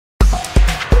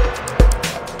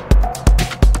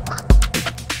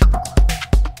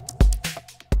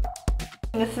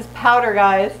and this is powder,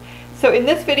 guys. So in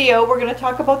this video we're going to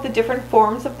talk about the different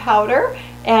forms of powder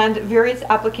and various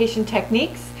application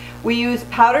techniques. We use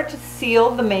powder to seal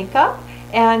the makeup,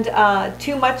 and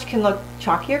too much can look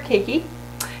chalky or cakey.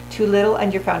 Too little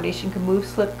and your foundation can move,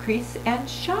 slip, crease, and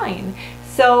shine.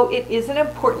 So it is an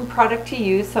important product to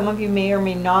use. Some of you may or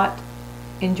may not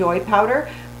enjoy powder,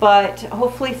 but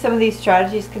hopefully some of these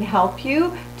strategies can help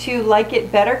you to like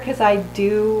it better, because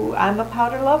I'm a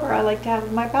powder lover. I like to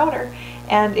have my powder,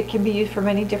 and it can be used for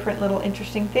many different little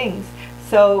interesting things.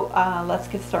 So let's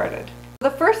get started.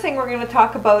 The first thing we're going to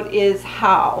talk about is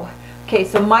how. Okay,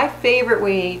 so my favorite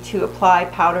way to apply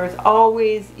powder is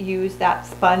always use that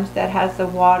sponge that has the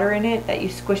water in it that you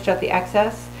squished out the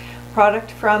excess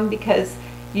product from, because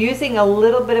using a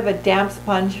little bit of a damp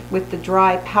sponge with the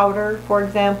dry powder, for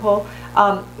example,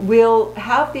 will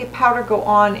have the powder go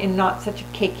on in not such a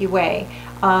cakey way.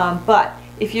 But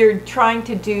if you're trying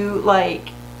to do, like,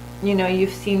 you know,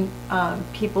 you've seen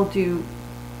people do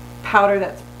powder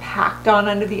that's packed on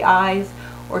under the eyes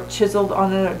or chiseled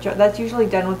on that's usually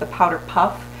done with a powder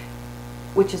puff,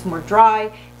 which is more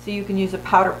dry, so you can use a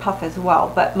powder puff as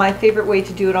well. But my favorite way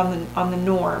to do it on the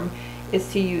norm is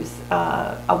to use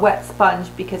a wet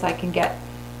sponge, because I can get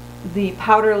the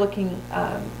powder looking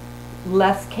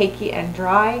less cakey and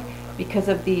dry because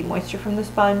of the moisture from the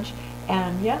sponge.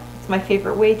 And yeah, it's my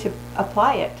favorite way to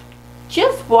apply it.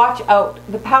 Just watch out.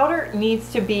 The powder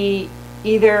needs to be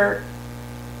either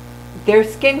their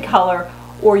skin color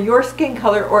or your skin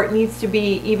color, or it needs to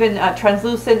be even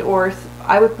translucent, or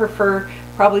I would prefer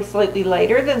probably slightly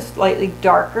lighter than slightly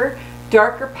darker.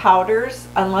 Darker powders,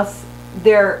 unless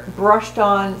they're brushed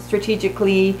on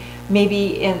strategically,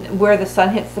 maybe in where the sun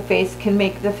hits the face, can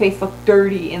make the face look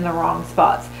dirty in the wrong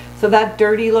spots. So that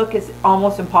dirty look is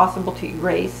almost impossible to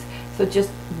erase. So just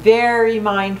very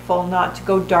mindful not to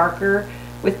go darker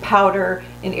with powder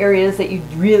in areas that you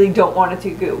really don't want it to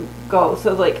go.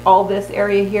 So like all this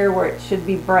area here where it should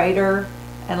be brighter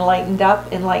and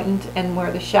enlightened, and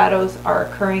where the shadows are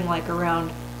occurring, like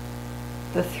around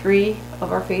the 3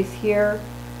 of our face here,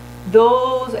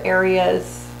 those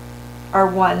areas are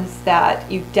ones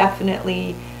that you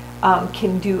definitely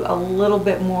can do a little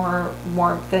bit more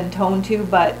warmth and tone to.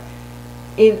 But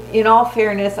in all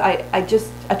fairness, I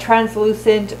just, a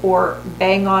translucent or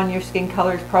bang on your skin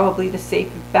color is probably the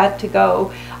safe bet to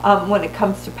go when it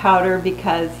comes to powder,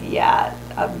 because yeah,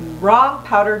 a wrong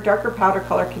powder, darker powder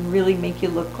color can really make you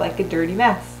look like a dirty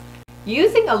mess.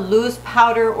 Using a loose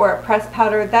powder or a pressed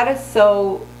powder, that is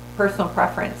so personal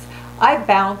preference. I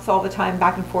bounce all the time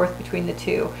back and forth between the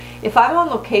two. If I'm on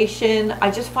location,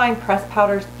 I just find pressed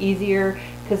powders easier,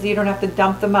 because you don't have to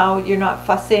dump them out, you're not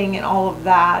fussing and all of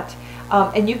that.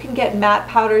 And you can get matte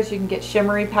powders, you can get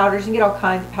shimmery powders, you can get all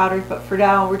kinds of powders, but for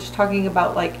now we're just talking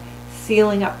about like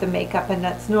sealing up the makeup, and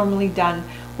that's normally done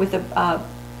with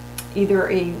either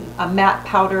a matte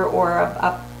powder or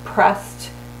a pressed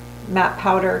matte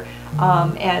powder,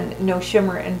 and no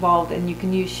shimmer involved, and you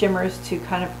can use shimmers to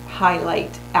kind of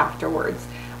highlight afterwards.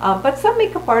 But some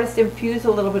makeup artists infuse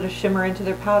a little bit of shimmer into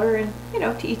their powder, and you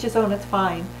know, to each his own, it's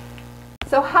fine.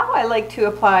 So how I like to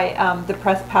apply the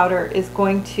pressed powder is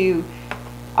going to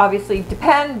obviously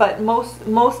depend, but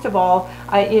most of all,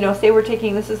 say we're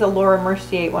taking, this is a Laura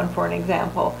Mercier one for an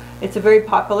example. It's a very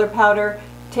popular powder.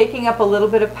 Taking up a little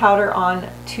bit of powder on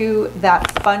to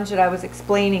that sponge that I was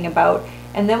explaining about,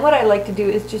 and then what I like to do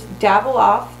is just dabble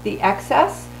off the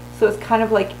excess, so it's kind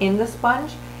of like in the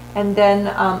sponge, and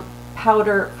then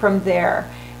powder from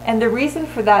there. And the reason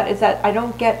for that is that I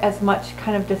don't get as much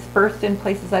kind of dispersed in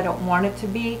places I don't want it to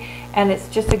be, and it's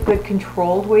just a good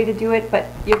controlled way to do it. But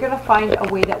you're going to find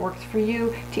a way that works for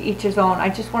you, to each his own. I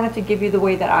just wanted to give you the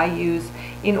way that I use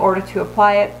in order to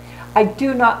apply it. I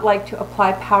do not like to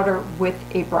apply powder with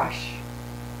a brush,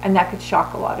 and that could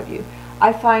shock a lot of you.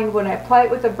 I find when I apply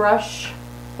it with a brush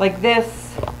like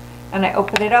this, and I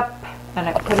open it up and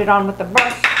I put it on with the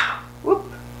brush, whoop,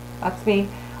 that's me,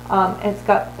 and it's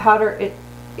got powder,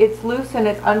 it's loose and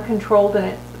it's uncontrolled, and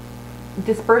it's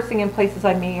dispersing in places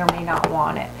I may or may not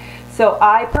want it. So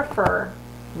I prefer,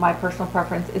 my personal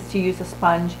preference is to use a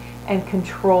sponge and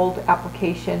controlled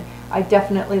application. I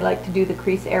definitely like to do the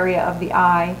crease area of the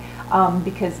eye,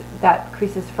 because that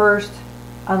creases first,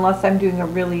 unless I'm doing a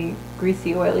really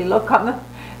greasy, oily look on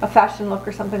a fashion look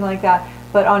or something like that.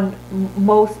 But on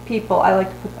most people, I like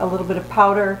to put a little bit of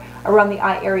powder around the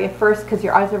eye area first, because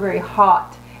your eyes are very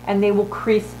hot and they will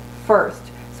crease first.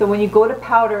 So when you go to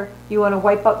powder, you want to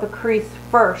wipe out the crease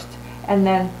first and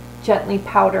then gently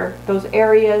powder those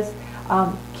areas,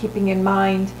 keeping in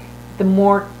mind the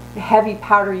more heavy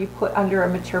powder you put under a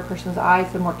mature person's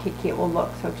eyes, the more cakey it will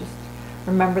look. So just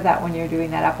remember that when you're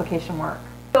doing that application work.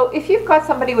 So if you've got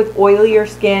somebody with oilier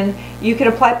skin, you can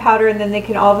apply powder and then they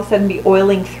can all of a sudden be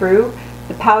oiling through.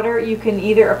 The powder, you can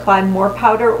either apply more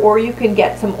powder or you can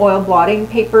get some oil blotting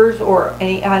papers or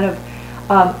any kind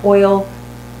of oil,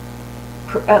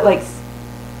 like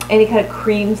any kind of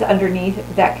creams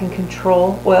underneath that can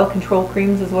control, oil control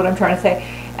creams is what I'm trying to say.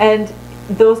 And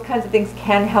those kinds of things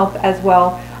can help as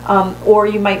well. Or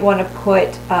you might want to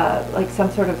put like some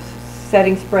sort of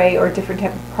setting spray or a different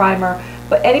type of primer.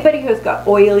 But anybody who has got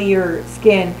oilier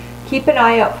skin, keep an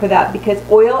eye out for that, because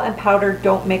oil and powder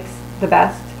don't mix the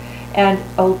best. And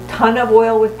a ton of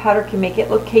oil with powder can make it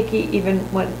look cakey even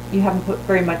when you haven't put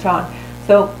very much on.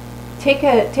 So take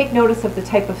notice of the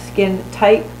type of skin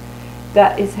type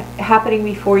that is happening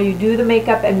before you do the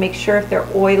makeup, and make sure if they're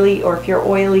oily or if you're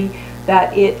oily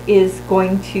that it is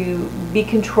going to be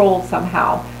controlled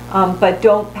somehow. But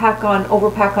don't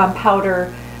overpack on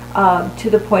powder to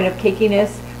the point of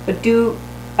cakiness, but do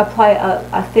apply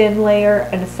a thin layer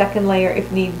and a second layer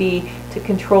if need be to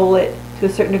control it to a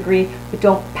certain degree, but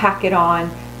don't pack it on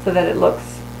so that it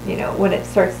looks, you know, when it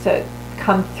starts to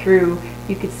come through,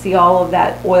 you could see all of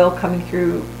that oil coming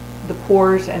through the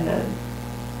pores and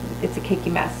it's a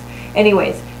cakey mess.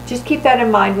 Anyways, just keep that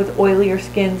in mind with oilier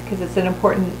skins, because it's an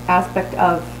important aspect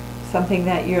of something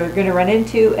that you're going to run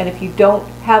into. And if you don't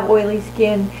have oily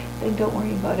skin, then don't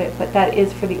worry about it, but that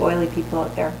is for the oily people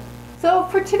out there. So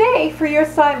for today, for your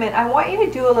assignment, I want you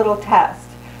to do a little test.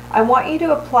 I want you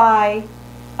to apply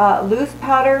loose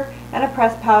powder and a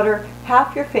pressed powder,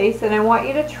 half your face, and I want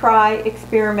you to try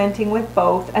experimenting with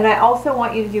both. And I also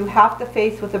want you to do half the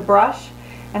face with a brush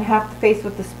and half the face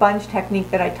with the sponge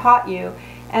technique that I taught you,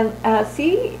 and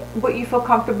see what you feel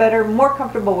more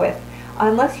comfortable with.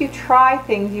 Unless you try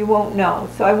things, you won't know.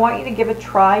 So I want you to give a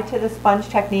try to the sponge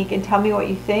technique and tell me what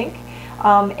you think.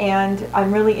 And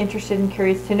I'm really interested and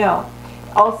curious to know.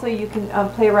 Also, you can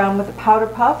play around with a powder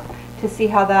puff to see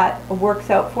how that works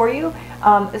out for you.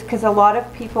 Because a lot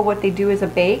of people, what they do is a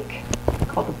bake,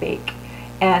 it's called a bake,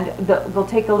 and they'll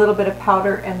take a little bit of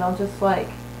powder and they'll just like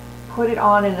put it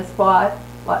on in a spot,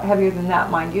 a lot heavier than that,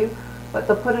 mind you, but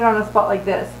they'll put it on a spot like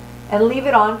this and leave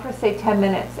it on for say 10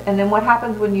 minutes. And then what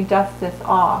happens when you dust this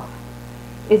off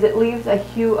is it leaves a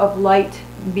hue of light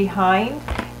behind,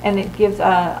 and it gives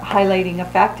a highlighting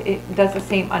effect. It does the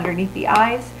same underneath the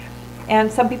eyes.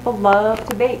 And some people love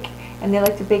to bake, and they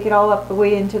like to bake it all up the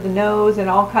way into the nose and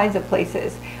all kinds of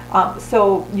places.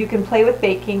 So you can play with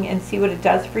baking and see what it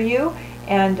does for you,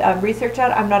 and research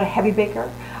that. I'm not a heavy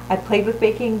baker. I played with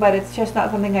baking, but it's just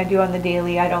not something I do on the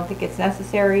daily. I don't think it's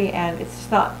necessary, and it's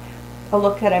just not a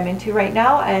look that I'm into right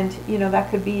now. And you know, that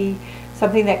could be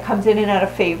something that comes in and out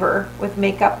of favor with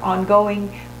makeup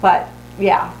ongoing. But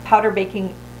yeah, powder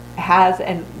baking has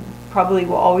and probably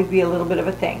will always be a little bit of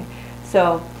a thing.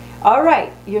 So all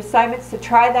right, your assignment's to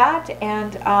try that,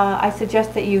 and I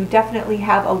suggest that you definitely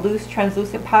have a loose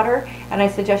translucent powder, and I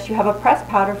suggest you have a pressed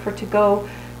powder for to-go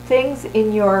things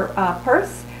in your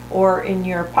purse or in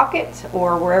your pocket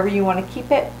or wherever you want to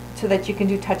keep it, so that you can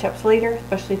do touch-ups later,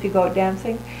 especially if you go out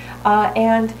dancing.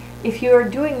 And if you're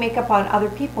doing makeup on other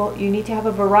people, you need to have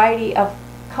a variety of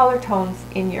color tones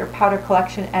in your powder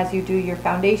collection as you do your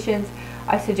foundations.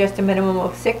 I suggest a minimum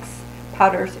of 6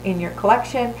 powders in your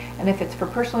collection, and if it's for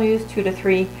personal use, 2 to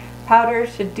 3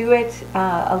 powders should do it.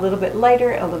 A little bit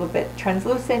lighter, a little bit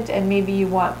translucent, and maybe you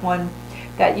want one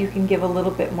that you can give a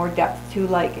little bit more depth to,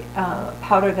 like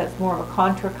powder that's more of a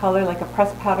contour color, like a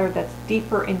pressed powder that's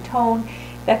deeper in tone,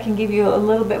 that can give you a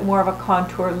little bit more of a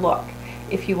contour look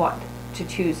if you want to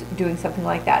choose doing something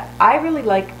like that. I really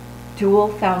like dual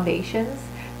foundations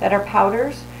that are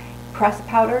powders, pressed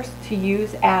powders, to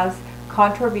use as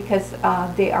contour, because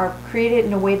they are created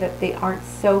in a way that they aren't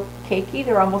so cakey.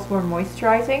 They're almost more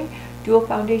moisturizing. Dual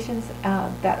foundations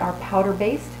that are powder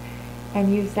based,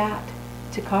 and use that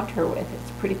to contour with.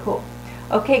 It's pretty cool.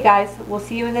 Okay guys, we'll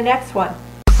see you in the next one.